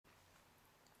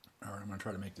Alright, I'm going to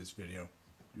try to make this video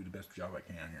do the best job I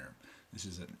can here. This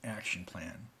is an action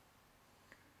plan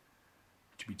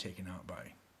to be taken out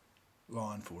by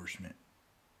law enforcement.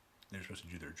 They're supposed to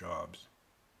do their jobs.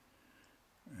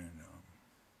 And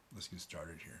let's get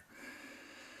started here.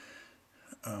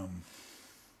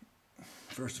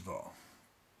 First of all,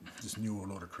 this New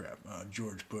World Order crap.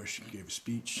 George Bush gave a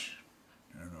speech,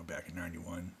 I don't know, back in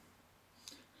 '91.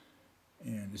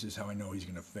 And this is how I know he's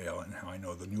going to fail and how I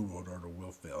know the New World Order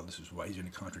will fail. This is why he's going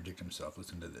to contradict himself.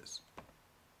 Listen to this.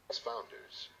 As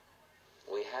founders,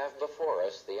 we have before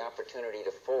us the opportunity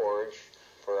to forge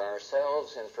for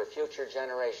ourselves and for future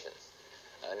generations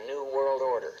a new world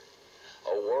order,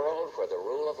 a world where the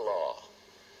rule of law,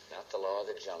 not the law of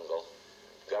the jungle,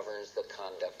 governs the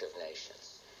conduct of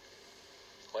nations.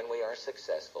 When we are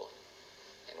successful,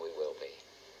 and we will be,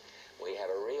 we have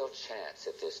a real chance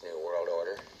at this new world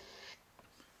order.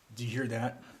 Do you hear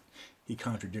that? He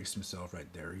contradicts himself right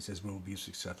there. He says we'll be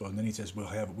successful, and then he says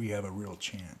we have a real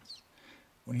chance.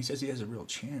 When he says he has a real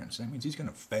chance, that means he's going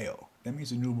to fail. That means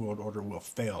the New World Order will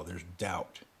fail. There's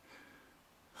doubt.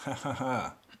 Ha ha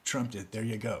ha. Trumped it. There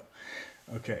you go.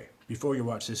 Okay, before you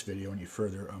watch this video any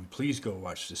further, please go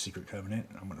watch The Secret Covenant.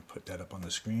 I'm going to put that up on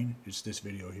the screen. It's this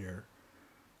video here.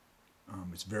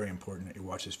 It's very important that you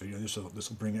watch this video. This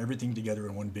will bring everything together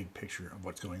in one big picture of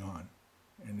what's going on.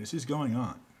 And this is going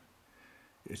on.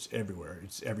 It's everywhere.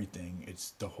 It's everything.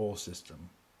 It's the whole system.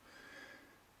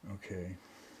 Okay.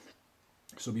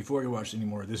 So before you watch any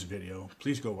more of this video,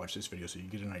 please go watch this video so you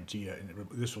get an idea. And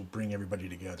this will bring everybody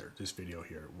together. This video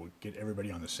here will get everybody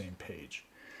on the same page.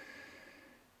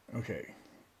 Okay.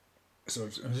 So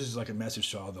this is like a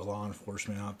message to all the law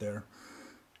enforcement out there.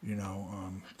 You know,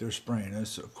 they're spraying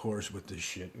us, of course, with this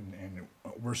shit. And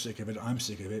we're sick of it. I'm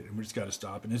sick of it. And we just got to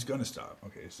stop. And it's going to stop.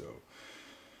 Okay, so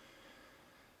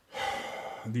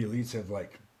the elites have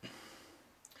like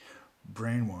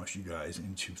brainwashed you guys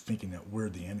into thinking that we're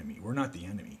the enemy. We're not the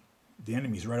enemy. The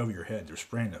enemy's right over your head. They're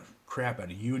spraying the crap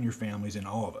out of you and your families and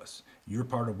all of us. You're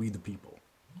part of we the people.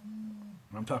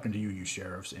 And I'm talking to you, you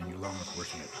sheriffs and you law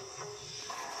enforcement.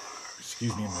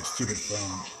 Excuse me, my stupid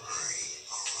phone.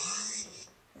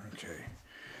 Okay.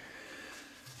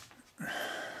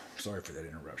 Sorry for that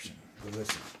interruption. But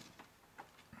listen.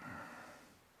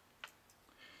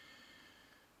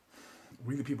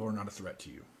 We the people are not a threat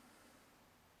to you.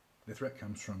 The threat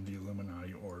comes from the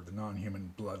Illuminati or the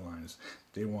non-human bloodlines.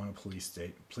 They want a police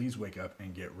state. Please wake up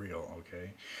and get real,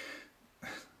 okay?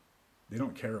 They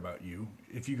don't care about you.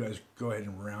 If you guys go ahead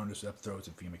and round us up, throw us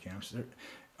in FEMA camps,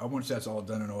 once that's all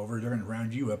done and over, they're going to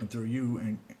round you up and throw you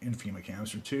in FEMA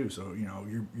camps too. So, you know,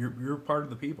 you're part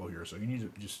of the people here. So you need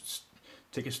to just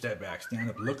take a step back, stand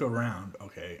up, look around,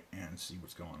 okay, and see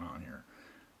what's going on here.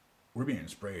 We're being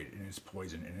sprayed, and it's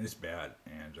poison, and it's bad,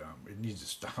 and it needs to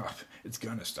stop. It's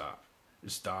gonna stop.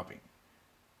 It's stopping.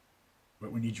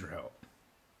 But we need your help.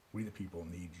 We the people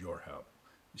need your help.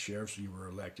 The sheriffs, you were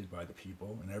elected by the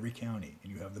people in every county,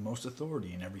 and you have the most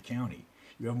authority in every county.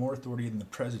 You have more authority than the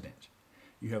president.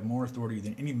 You have more authority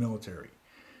than any military.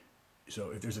 So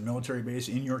if there's a military base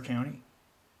in your county,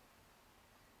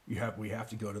 we have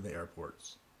to go to the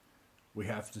airports. We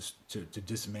have to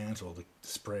dismantle the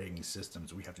spraying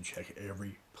systems. We have to check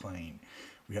every plane.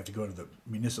 We have to go to the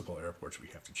municipal airports. We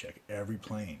have to check every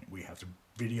plane. We have to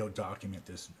video document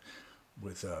this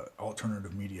with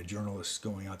alternative media journalists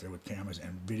going out there with cameras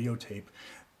and videotape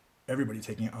everybody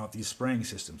taking out these spraying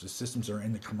systems. The systems are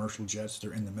in the commercial jets.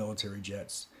 They're in the military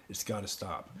jets. It's got to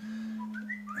stop.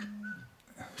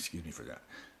 Excuse me for that.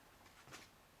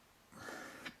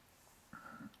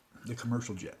 The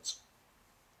commercial jets.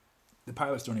 The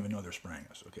pilots don't even know they're spraying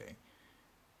us, okay?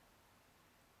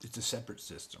 It's a separate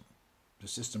system. The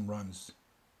system runs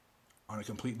on a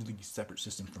completely separate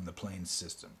system from the plane's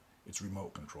system. It's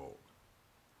remote controlled.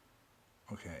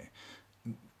 Okay.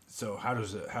 So how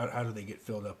do they get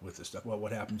filled up with this stuff? Well,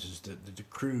 what happens is the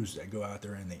crews that go out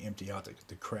there and they empty out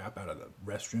the crap out of the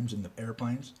restrooms in the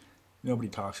airplanes, nobody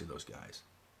talks to those guys.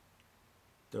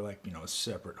 They're like, you know, a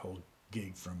separate whole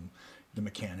gig from the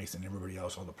mechanics and everybody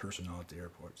else, all the personnel at the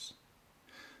airports.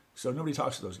 So nobody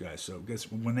talks to those guys. So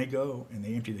guess when they go and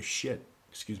they empty the shit,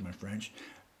 excuse my French,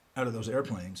 out of those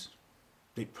airplanes,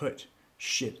 they put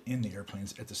shit in the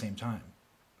airplanes at the same time.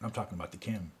 I'm talking about the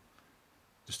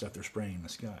stuff they're spraying in the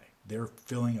sky. They're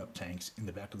filling up tanks in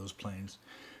the back of those planes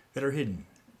that are hidden.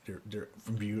 They're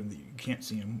from view, and you can't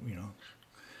see them, you know.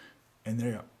 And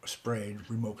they're sprayed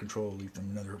remote controlly from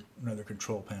another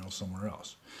control panel somewhere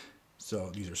else.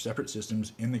 So these are separate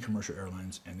systems in the commercial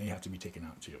airlines, and they have to be taken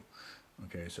out too.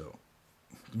 Okay, so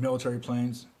the military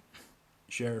planes,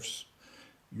 sheriffs,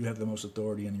 you have the most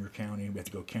authority in your county. We have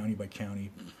to go county by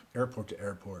county, airport to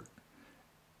airport,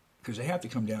 because they have to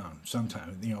come down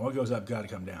sometime. You know, what goes up got to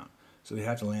come down. So they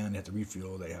have to land, they have to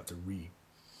refuel, they have to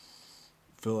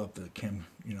fill up the chem,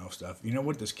 you know, stuff. You know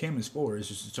what this chem is for? Is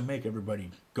just to make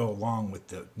everybody go along with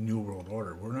the New World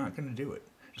Order. We're not going to do it.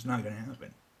 It's not going to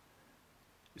happen.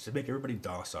 It's to make everybody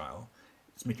docile.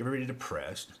 It's to make everybody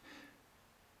depressed,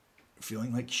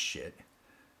 feeling like shit.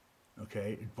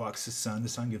 Okay? It blocks the sun. The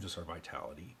sun gives us our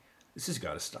vitality. This has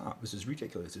got to stop. This is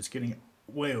ridiculous. It's getting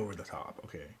way over the top.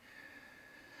 Okay?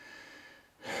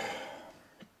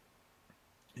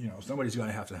 You know, somebody's going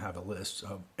to have a list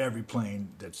of every plane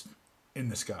that's in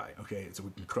the sky, okay? So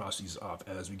we can cross these off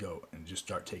as we go and just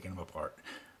start taking them apart,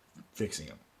 fixing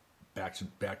them,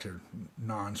 back to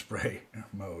non-spray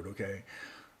mode, okay?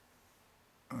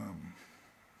 And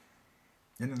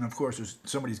then of course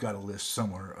somebody's got a list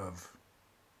somewhere of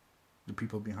the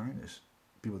people behind this,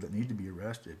 people that need to be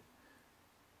arrested.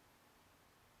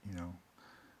 You know,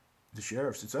 the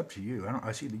sheriffs. It's up to you.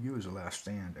 I see you as the last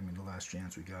stand. I mean, the last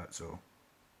chance we got. So.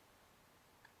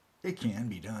 It can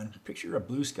be done. Picture a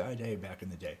blue sky day back in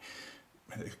the day.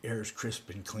 The air is crisp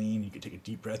and clean. You could take a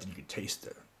deep breath and you could taste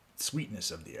the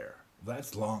sweetness of the air.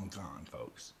 That's long gone,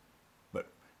 folks. But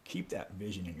keep that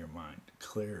vision in your mind.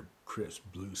 Clear, crisp,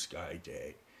 blue sky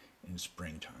day in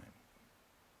springtime.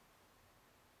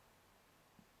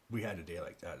 We had a day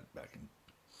like that back in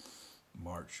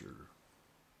March or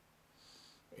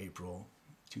April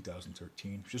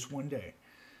 2013. Just one day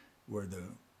where the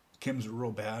chems were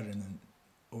real bad, and then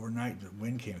overnight the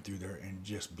wind came through there and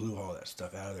just blew all that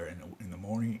stuff out of there. And in the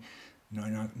morning,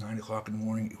 9 o'clock in the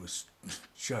morning, it was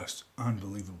just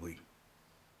unbelievably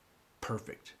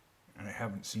perfect. And I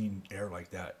haven't seen air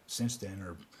like that since then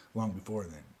or long before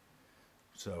then.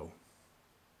 So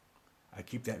I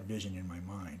keep that vision in my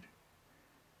mind.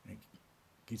 And it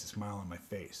keeps a smile on my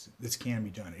face. This can be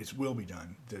done. It will be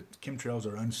done. The chemtrails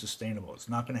are unsustainable. It's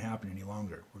not going to happen any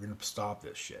longer. We're going to stop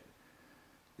this shit.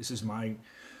 This is my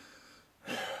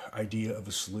idea of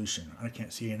a solution. I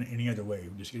can't see it any other way.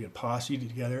 We just get a posse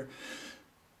together,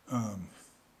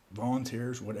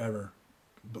 volunteers, whatever.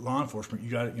 But law enforcement,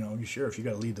 you got to, you know, you sheriff, you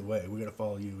got to lead the way. We got to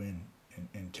follow you in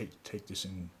and take this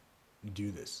and do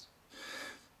this.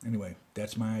 Anyway,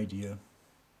 that's my idea.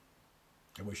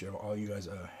 I wish all you guys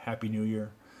a happy New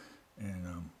Year, and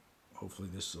hopefully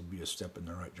this will be a step in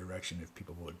the right direction if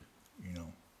people would, you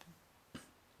know,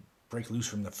 break loose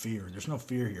from the fear. There's no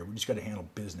fear here. We just got to handle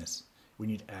business. We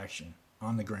need action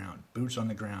on the ground, boots on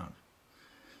the ground.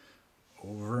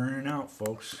 Over and out,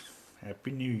 folks. Happy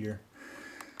New Year.